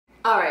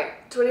All right,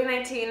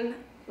 2019,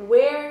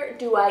 where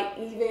do I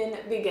even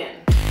begin?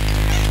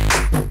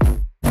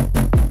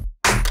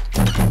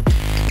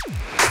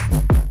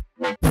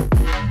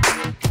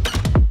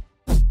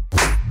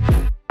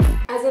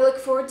 As I look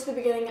forward to the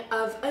beginning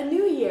of a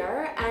new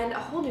year and a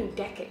whole new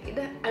decade,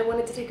 I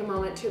wanted to take a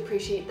moment to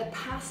appreciate the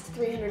past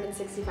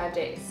 365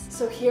 days.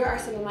 So here are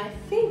some of my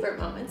favorite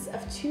moments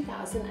of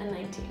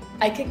 2019.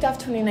 I kicked off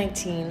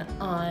 2019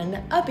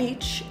 on a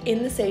beach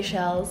in the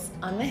Seychelles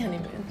on my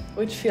honeymoon,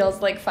 which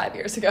feels like 5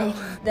 years ago.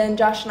 Then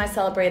Josh and I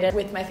celebrated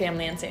with my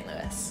family in St.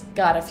 Louis.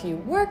 Got a few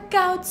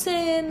workouts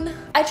in.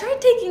 I tried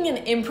taking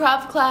an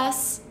improv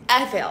class.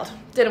 I failed.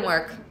 Didn't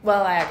work.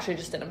 Well, I actually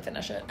just didn't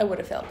finish it. I would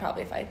have failed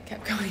probably if I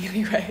kept going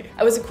anyway.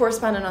 I was a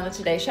correspondent on the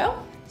Today Show.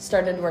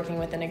 Started working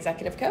with an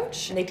executive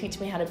coach, and they teach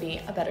me how to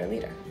be a better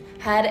leader.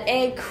 Had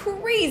a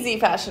crazy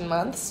fashion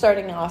month,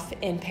 starting off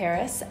in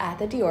Paris at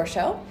the Dior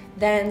show.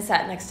 Then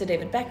sat next to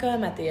David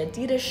Beckham at the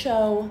Adidas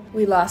show.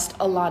 We lost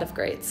a lot of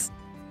greats.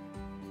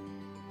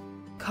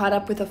 Caught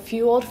up with a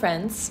few old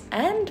friends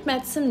and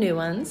met some new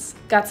ones.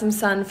 Got some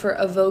sun for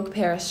a Vogue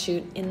Paris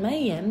shoot in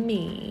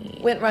Miami.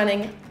 Went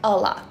running a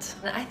lot.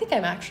 And I think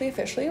I'm actually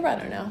officially a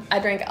runner now. I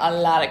drank a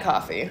lot of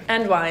coffee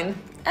and wine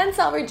and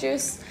celery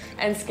juice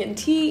and skin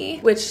tea,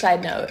 which,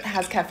 side note,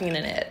 has caffeine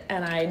in it,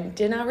 and I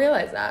did not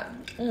realize that.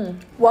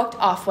 Walked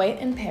Off-White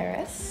in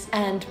Paris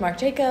and Marc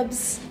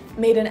Jacobs.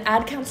 Made an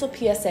ad council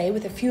PSA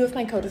with a few of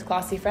my Code with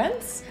Klossy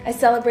friends. I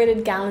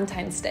celebrated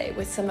Galentine's Day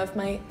with some of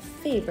my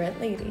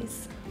favorite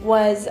ladies.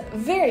 Was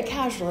very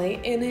casually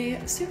in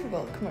a Super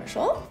Bowl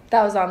commercial.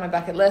 That was on my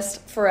bucket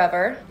list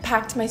forever.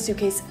 Packed my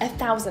suitcase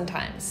 1,000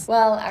 times.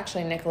 Well,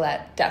 actually,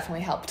 Nicolette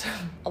definitely helped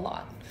a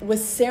lot.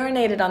 Was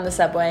serenaded on the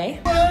subway.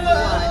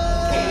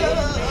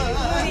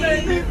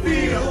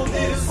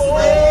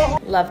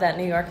 Love that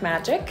New York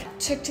magic.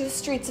 Took to the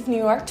streets of New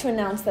York to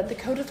announce that the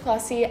Code with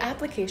Klossy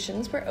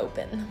applications were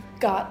open.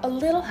 Got a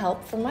little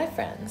help from my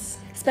friends.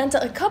 Spent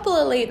a couple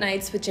of late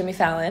nights with Jimmy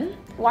Fallon.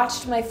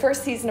 Watched my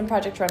first season of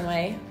Project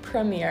Runway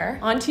premiere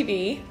on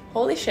TV.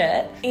 Holy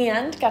shit.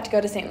 And got to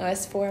go to St.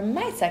 Louis for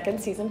my second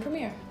season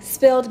premiere.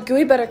 Spilled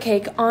gooey butter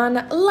cake on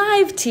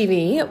live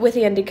TV with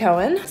Andy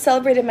Cohen.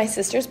 Celebrated my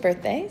sister's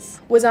birthdays.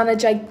 Was on a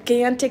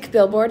gigantic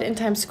billboard in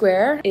Times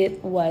Square.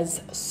 It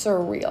was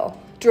surreal.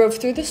 Drove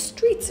through the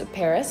streets of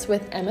Paris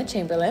with Emma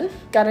Chamberlain.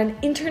 Got an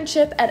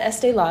internship at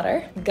Estee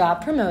Lauder.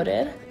 Got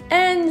promoted.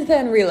 And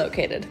then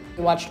relocated.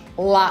 Watched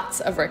lots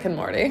of Rick and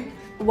Morty.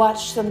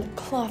 Watched some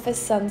Klossy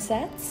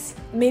sunsets.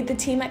 Made the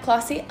team at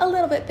Klossy a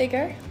little bit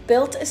bigger.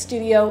 Built a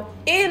studio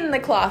in the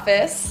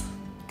Klossy.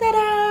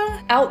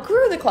 Ta-da!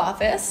 Outgrew the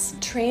Klossy.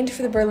 Trained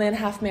for the Berlin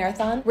Half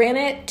Marathon. Ran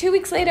it 2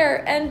 weeks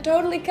later and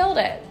totally killed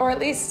it. Or at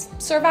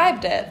least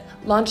survived it.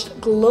 Launched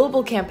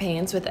global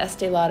campaigns with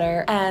Estee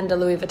Lauder and a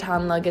Louis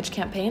Vuitton luggage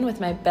campaign with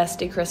my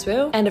bestie Chris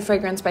Wu, and a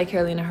fragrance by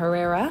Carolina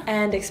Herrera,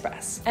 and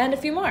Express, and a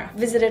few more.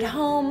 Visited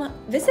home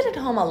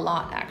a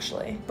lot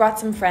actually. Brought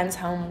some friends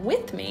home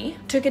with me.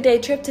 Took a day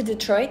trip to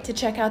Detroit to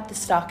check out the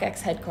StockX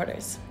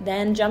headquarters.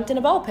 Then jumped in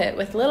a ball pit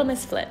with Little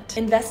Miss Flint.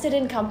 Invested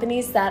in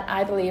companies that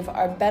I believe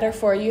are better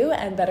for you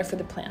and better for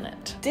the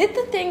planet. Did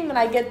the thing that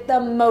I get the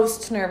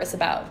most nervous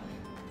about.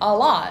 A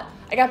lot.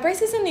 I got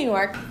braces in New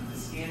York.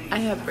 I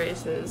have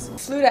braces.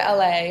 Flew to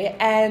LA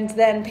and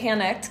then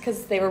panicked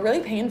because they were really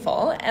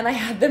painful and I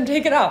had them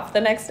taken off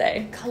the next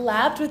day.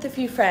 Collabed with a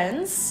few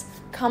friends.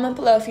 Comment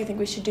below if you think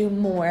we should do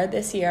more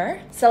this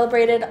year.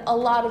 Celebrated a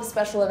lot of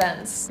special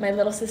events. My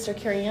little sister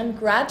Carrie Ann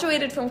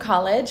graduated from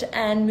college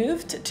and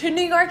moved to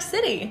New York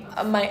City.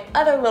 My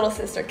other little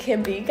sister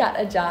Kimby got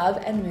a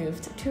job and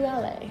moved to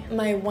LA.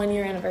 My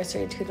 1-year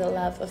anniversary to the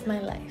love of my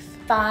life.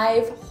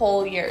 5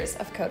 whole years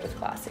of Code with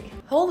Klossy.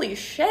 Holy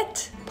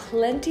shit!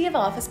 Plenty of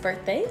office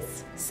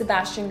birthdays.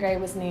 Sebastian Gray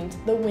was named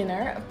the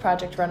winner of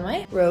Project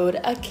Runway. Rode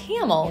a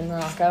camel in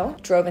Morocco.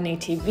 Drove an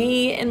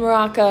ATV in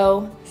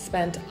Morocco.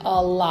 Spent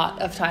a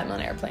lot of time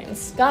on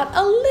airplanes. Got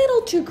a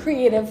little too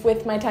creative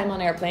with my time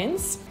on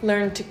airplanes.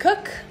 Learned to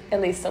cook, at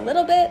least a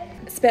little bit.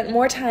 Spent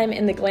more time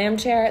in the glam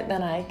chair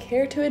than I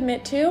care to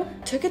admit to.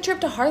 Took a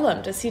trip to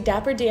Harlem to see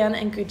Dapper Dan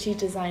and Gucci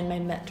design my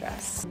Met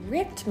dress.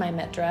 Ripped my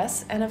Met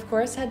dress and of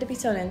course had to be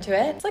sewn into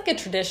it. It's like a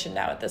tradition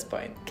now at this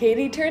point.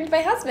 Katie turned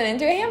my husband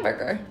into a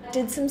hamburger.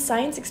 Did some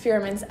science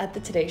experiments at the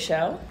Today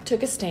Show.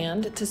 Took a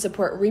stand to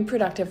support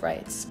reproductive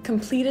rights.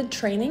 Completed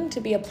training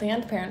to be a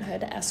Planned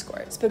Parenthood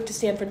escort. Spoke to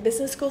Stanford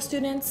Business School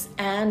students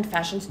and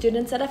fashion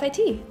students at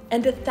FIT.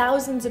 And to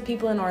thousands of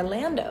people in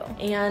Orlando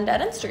and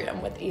at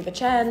Instagram with Eva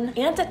Chen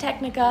and at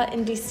Technica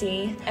in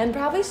DC and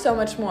probably so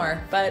much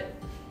more, but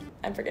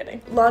I'm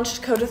forgetting.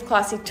 Launched Code with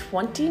Klossy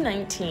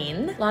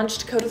 2019.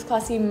 Launched Code with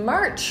Klossy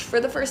merch for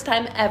the first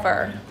time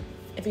ever.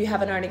 If you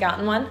haven't already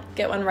gotten one,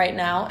 get one right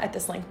now at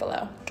this link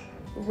below.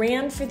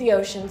 Ran for the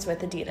oceans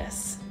with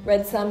Adidas.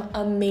 Read some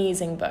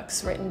amazing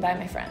books written by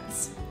my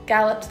friends.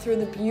 Galloped through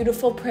the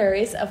beautiful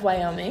prairies of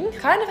Wyoming.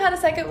 Kind of had a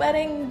second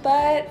wedding,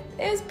 but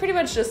it was pretty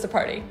much just a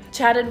party.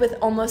 Chatted with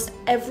almost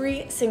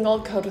every single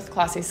Code with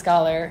Klossy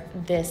scholar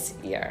this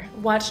year.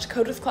 Watched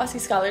Code with Klossy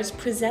scholars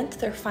present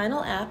their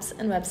final apps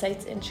and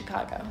websites in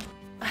Chicago.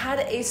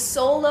 had a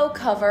solo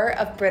cover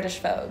of British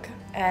Vogue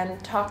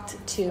and talked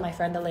to my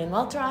friend Elaine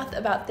Weltroth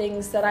about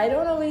things that I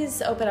don't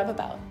always open up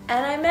about.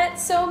 And I met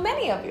so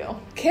many of you.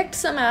 Kicked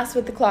some ass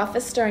with the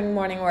Klossy during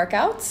morning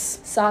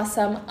workouts. Saw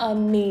some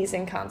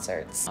amazing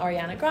concerts.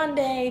 Ariana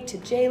Grande to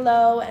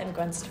J-Lo and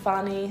Gwen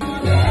Stefani.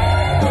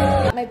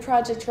 My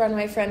Project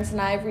Runway friends and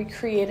I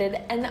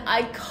recreated an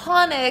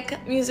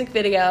iconic music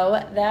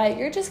video that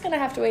you're just gonna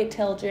have to wait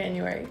till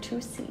January to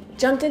see.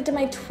 Jumped into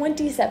my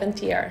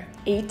 27th year.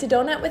 Ate a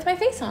donut with my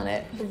face on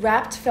it.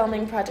 Wrapped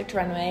filming Project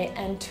Runway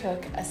and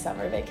took a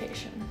summer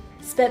vacation.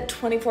 Spent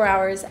 24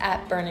 hours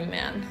at Burning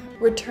Man.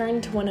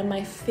 Returned to one of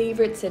my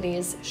favorite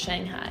cities,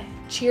 Shanghai.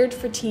 Cheered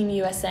for Team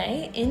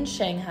USA in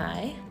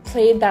Shanghai.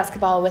 Played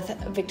basketball with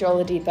Victor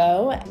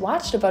Oladipo.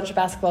 Watched a bunch of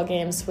basketball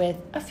games with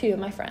a few of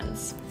my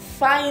friends.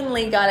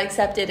 Finally got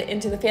accepted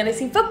into the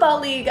fantasy football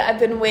league I've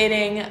been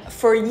waiting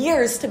for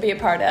years to be a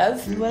part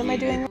of. What am I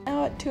doing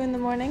now at 2 in the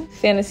morning?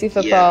 Fantasy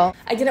football.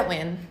 Yeah. I didn't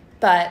win,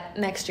 but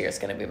next year is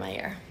going to be my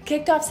year.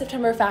 Kicked off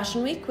September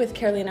Fashion Week with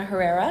Carolina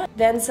Herrera,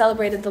 then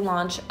celebrated the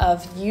launch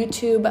of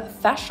YouTube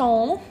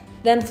Fashion,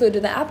 then flew to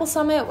the Apple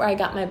Summit where I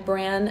got my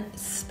brand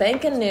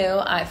spanking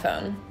new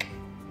iPhone,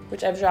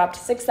 which I've dropped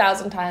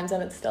 6,000 times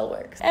and it still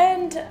works.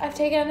 And I've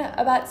taken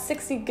about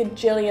 60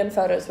 gajillion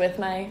photos with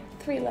my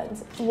 3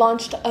 lenses.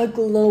 Launched a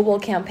global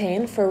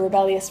campaign for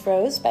Rebellious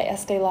Rose by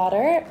Estee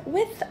Lauder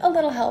with a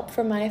little help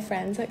from my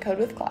friends at Code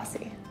with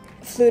Klossy.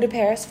 Flew to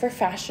Paris for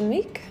Fashion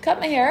Week, cut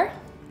my hair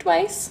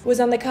twice,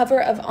 was on the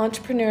cover of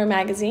Entrepreneur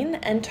magazine,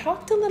 and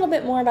talked a little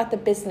bit more about the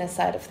business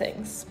side of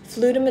things.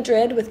 Flew to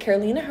Madrid with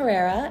Carolina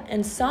Herrera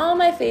and saw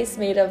my face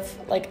made of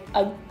like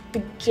a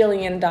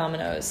bajillion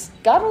dominoes.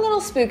 Got a little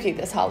spooky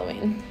this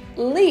Halloween.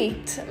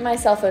 Leaked my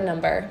cell phone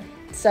number,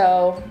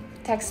 so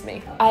text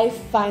me. I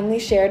finally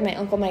shared my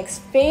Uncle Mike's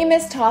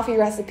famous toffee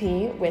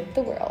recipe with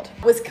the world.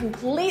 Was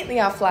completely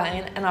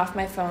offline and off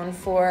my phone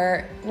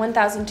for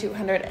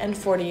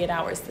 1,248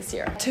 hours this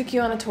year. Took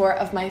you on a tour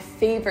of my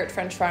favorite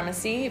French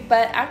pharmacy,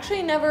 but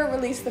actually never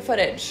released the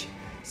footage.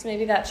 So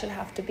maybe that should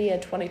have to be a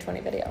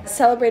 2020 video.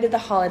 Celebrated the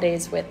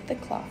holidays with the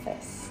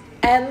Klossy.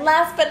 And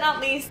last but not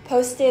least,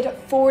 posted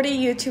 40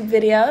 YouTube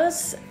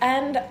videos,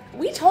 and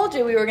we told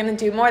you we were gonna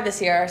do more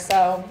this year,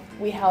 so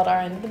we held our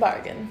end of the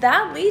bargain.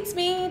 That leads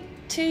me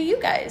to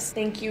you guys.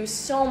 Thank you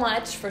so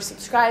much for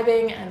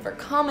subscribing and for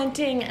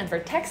commenting and for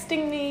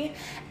texting me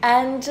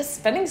and just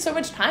spending so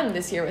much time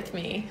this year with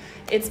me.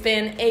 It's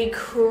been a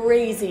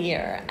crazy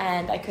year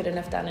and I couldn't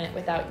have done it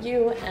without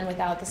you and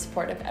without the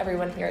support of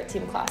everyone here at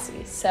Team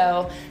Klossy.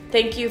 So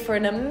thank you for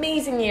an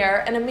amazing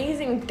year, an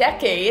amazing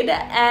decade,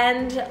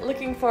 and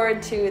looking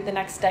forward to the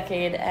next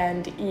decade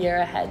and year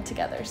ahead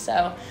together.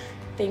 So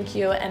thank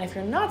you, and if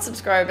you're not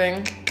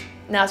subscribing,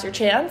 now's your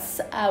chance.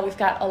 We've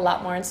got a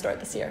lot more in store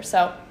this year.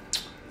 So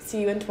see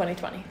you in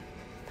 2020.